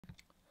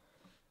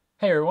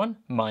Hey everyone,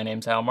 my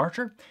name's Al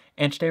Marcher,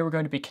 and today we're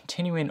going to be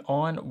continuing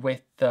on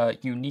with the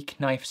Unique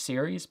Knife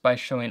series by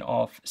showing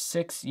off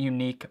 6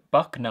 unique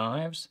buck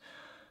knives.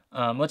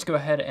 Let's go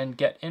ahead and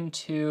get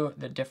into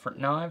the different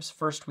knives.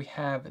 First we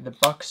have the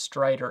Buck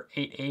Strider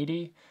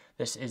 880.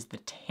 This is the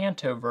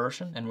Tanto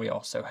version, and we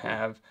also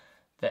have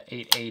the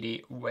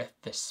 880 with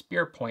the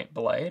spear point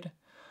blade.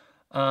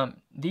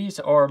 These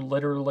are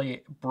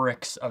literally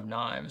bricks of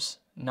knives,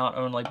 not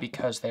only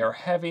because they are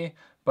heavy,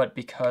 but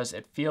because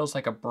it feels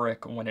like a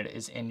brick when it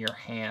is in your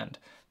hand.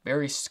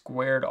 Very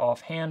squared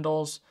off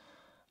handles.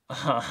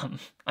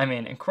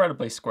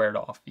 Incredibly squared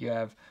off. You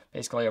have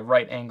basically a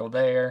right angle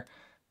there.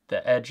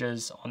 The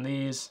edges on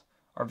these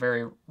are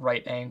very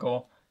right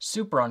angle.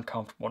 Super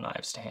uncomfortable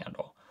knives to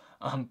handle.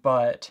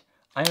 But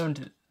I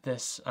owned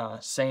this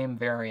same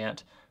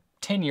variant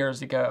 10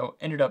 years ago,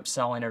 ended up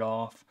selling it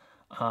off,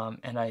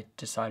 and I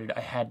decided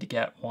I had to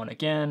get one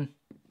again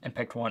and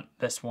picked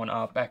this one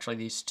up, actually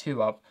these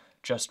two up,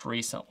 just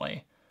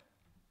recently.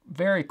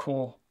 Very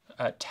cool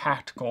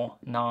tactical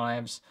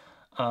knives.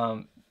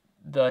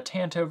 The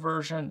Tanto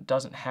version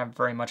doesn't have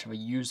very much of a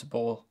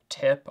usable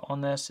tip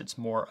on this. It's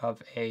more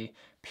of a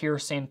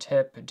piercing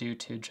tip due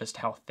to just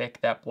how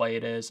thick that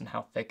blade is and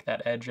how thick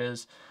that edge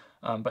is.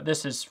 But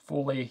this is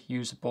fully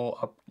usable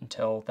up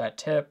until that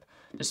tip.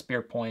 The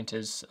spear point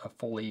is a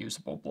fully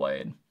usable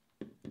blade.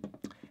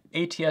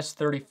 ATS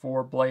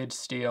 34 blade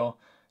steel,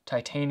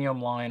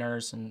 titanium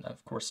liners, and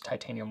of course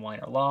titanium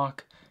liner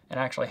lock. It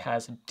actually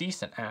has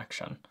decent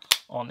action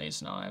on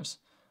these knives.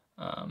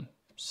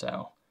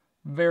 So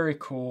very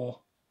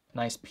cool,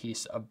 nice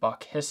piece of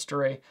buck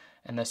history.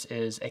 And this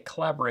is a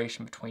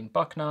collaboration between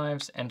buck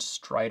knives and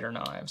Strider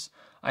knives.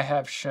 I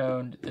have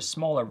shown the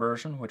smaller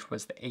version, which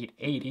was the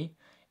 880,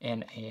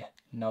 in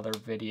another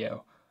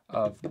video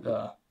of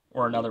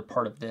another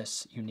part of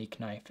this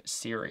unique knife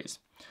series.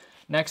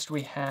 Next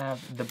we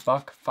have the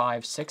Buck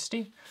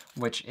 560,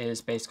 which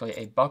is basically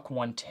a Buck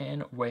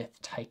 110 with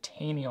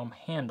titanium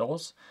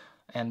handles,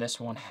 and this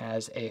one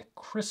has a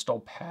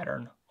crystal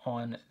pattern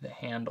on the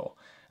handle.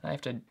 And I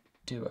have to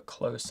do a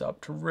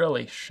close-up to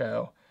really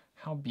show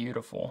how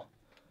beautiful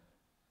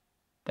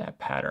that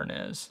pattern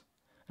is.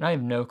 And I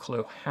have no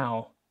clue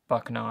how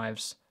buck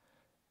knives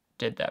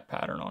did that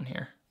pattern on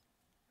here.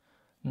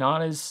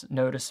 Not as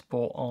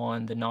noticeable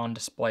on the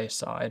non-display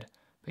side,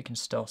 but you can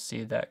still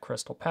see that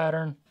crystal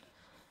pattern.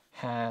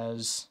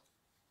 Has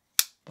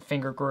the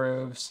finger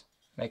grooves,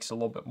 makes it a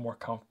little bit more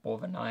comfortable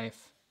of a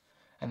knife,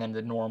 and then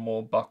the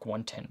normal Buck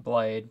 110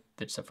 blade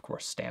that's of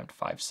course stamped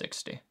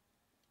 560.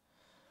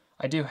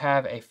 I do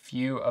have a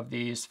few of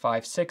these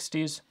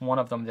 560s, one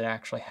of them that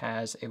actually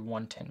has a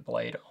 110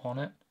 blade on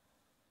it.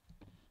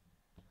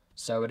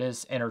 So it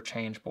is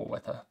interchangeable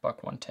with a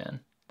Buck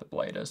 110, the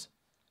blade is.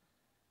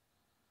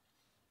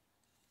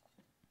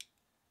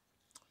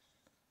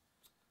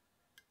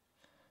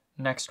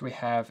 Next we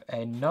have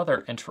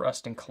another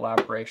interesting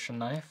collaboration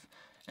knife,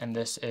 and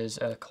this is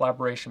a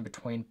collaboration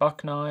between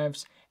Buck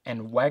Knives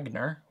and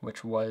Wagner,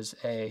 which was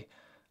a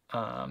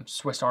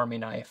Swiss Army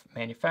knife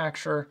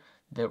manufacturer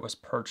that was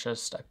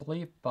purchased, I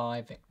believe,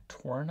 by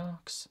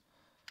Victorinox.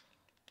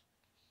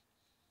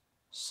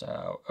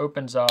 So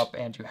opens up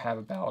and you have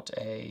about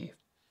a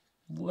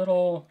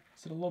little,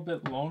 is it a little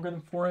bit longer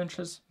than 4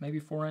 inches? Maybe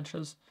 4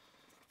 inches?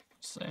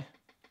 Let's see.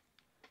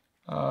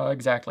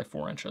 Exactly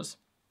 4 inches.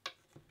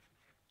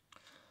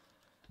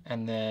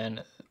 And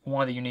then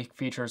one of the unique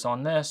features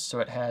on this,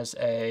 so it has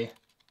a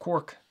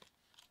cork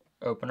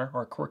opener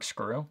or a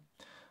corkscrew,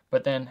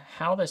 but then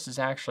how this is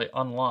actually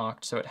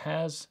unlocked, so it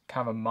has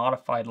kind of a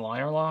modified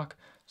liner lock,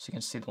 so you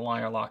can see the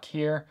liner lock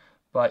here,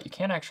 but you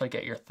can't actually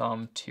get your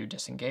thumb to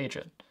disengage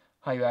it.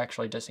 How you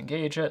actually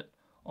disengage it,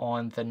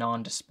 on the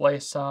non-display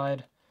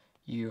side,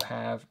 you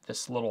have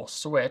this little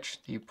switch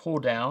that you pull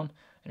down,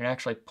 and it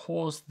actually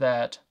pulls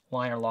that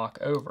liner lock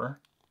over.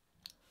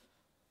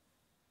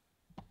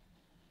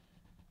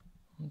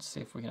 Let's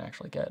see if we can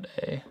actually get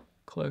a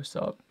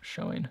close-up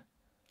showing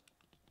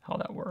how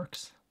that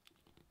works.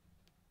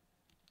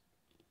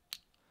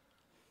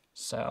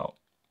 So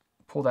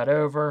pull that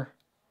over,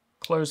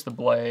 close the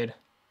blade,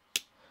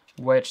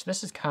 which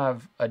this is kind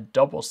of a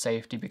double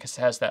safety because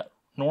it has that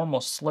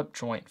normal slip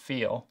joint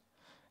feel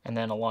and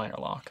then a liner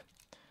lock.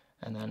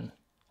 And then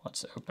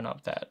let's open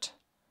up that.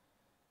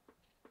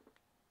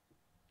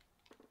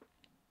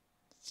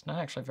 It's not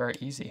actually very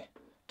easy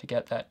to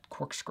get that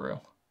corkscrew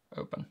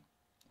open.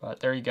 But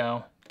there you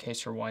go, in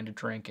case you're wanting to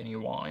drink any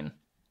wine.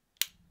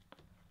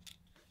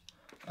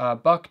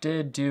 Buck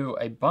did do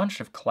a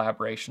bunch of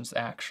collaborations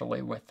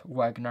actually with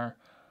Wagner.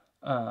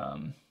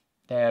 They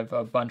have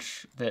a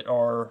bunch that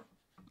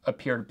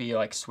appear to be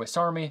like Swiss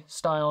Army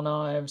style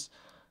knives,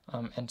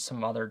 and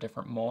some other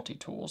different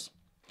multi-tools.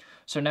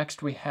 So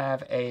next we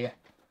have a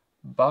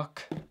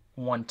Buck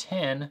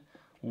 110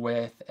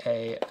 with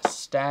a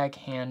stag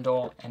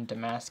handle and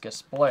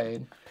Damascus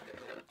blade.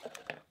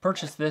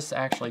 Purchased this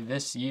actually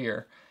this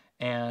year,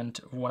 and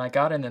when I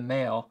got in the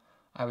mail,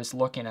 I was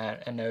looking at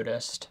it and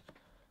noticed,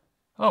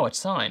 oh, it's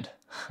signed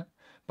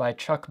by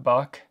Chuck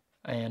Buck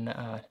in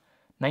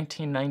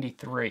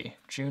 1993,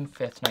 June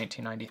 5th,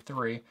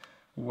 1993,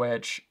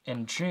 which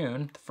in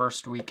June, the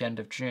first weekend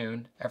of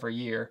June every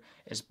year,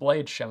 is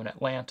Blade Show in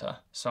Atlanta.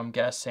 So I'm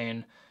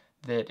guessing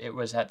that it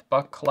was at the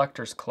Buck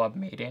Collectors Club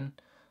meeting.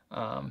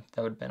 That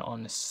would have been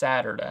on a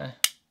Saturday,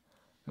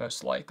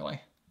 most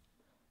likely,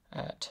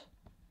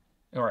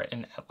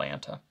 in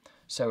Atlanta.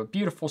 So a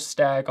beautiful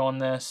stag on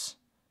this,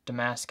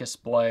 Damascus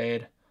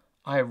blade.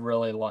 I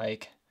really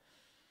like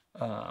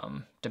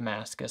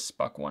Damascus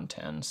Buck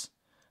 110s,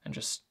 and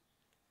just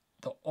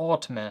the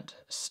ultimate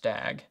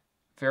stag.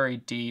 Very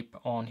deep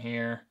on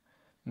here,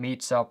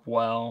 meets up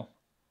well,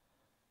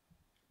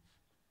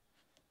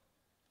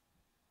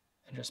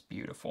 and just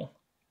beautiful.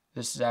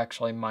 This is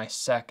actually my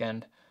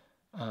second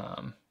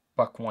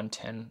Buck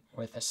 110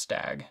 with a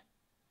stag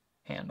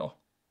handle.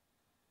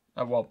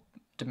 Well,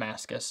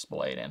 Damascus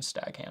blade and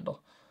stag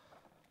handle.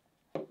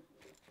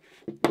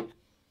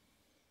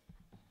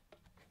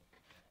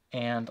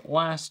 And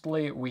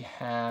lastly, we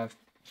have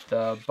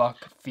the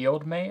Buck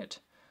Fieldmate,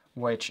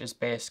 which is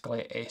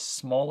basically a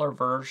smaller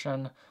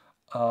version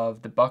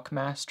of the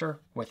Buckmaster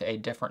with a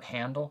different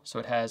handle. So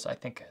it has, I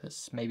think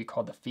it's maybe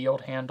called the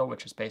field handle,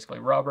 which is basically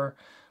rubber,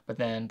 but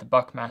then the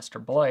Buckmaster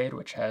blade,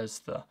 which has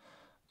the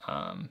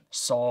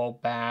saw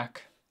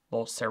back,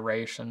 little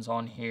serrations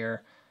on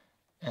here,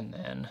 and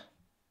then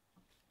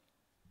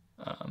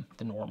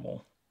the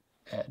normal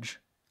edge.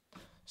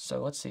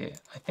 So let's see,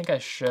 I think I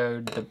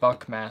showed the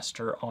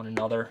Buckmaster on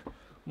another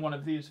one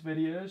of these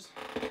videos.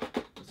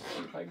 Let's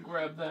see if I can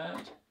grab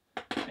that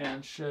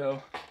and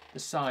show the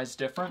size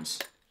difference.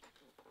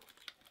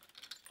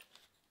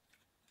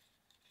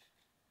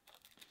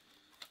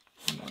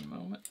 One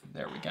moment,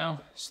 there we go.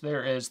 So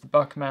there is the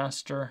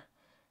Buckmaster,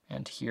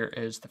 and here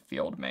is the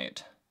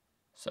Fieldmate.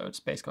 So it's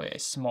basically a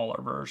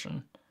smaller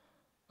version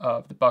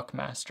of the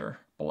Buckmaster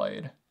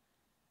blade,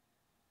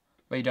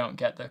 but you don't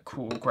get the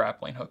cool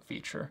grappling hook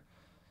feature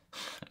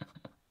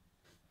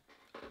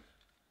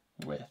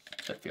with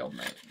the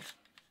Fieldmate.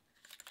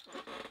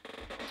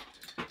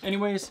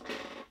 Anyways,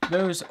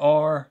 those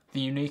are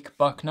the unique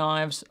buck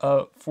knives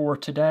for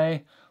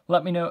today.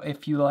 Let me know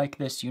if you like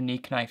this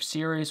unique knife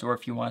series, or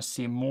if you want to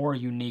see more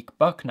unique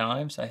buck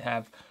knives. I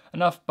have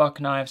enough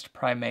buck knives to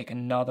probably make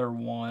another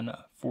one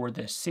for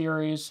this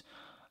series.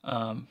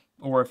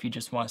 Or if you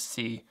just want to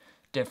see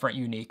different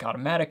unique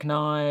automatic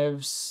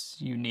knives,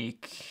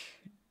 unique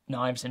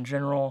knives in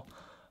general.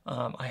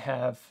 I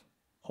have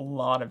a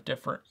lot of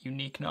different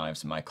unique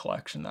knives in my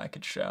collection that I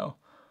could show.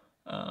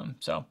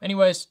 So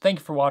anyways, thank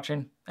you for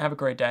watching. Have a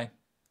great day.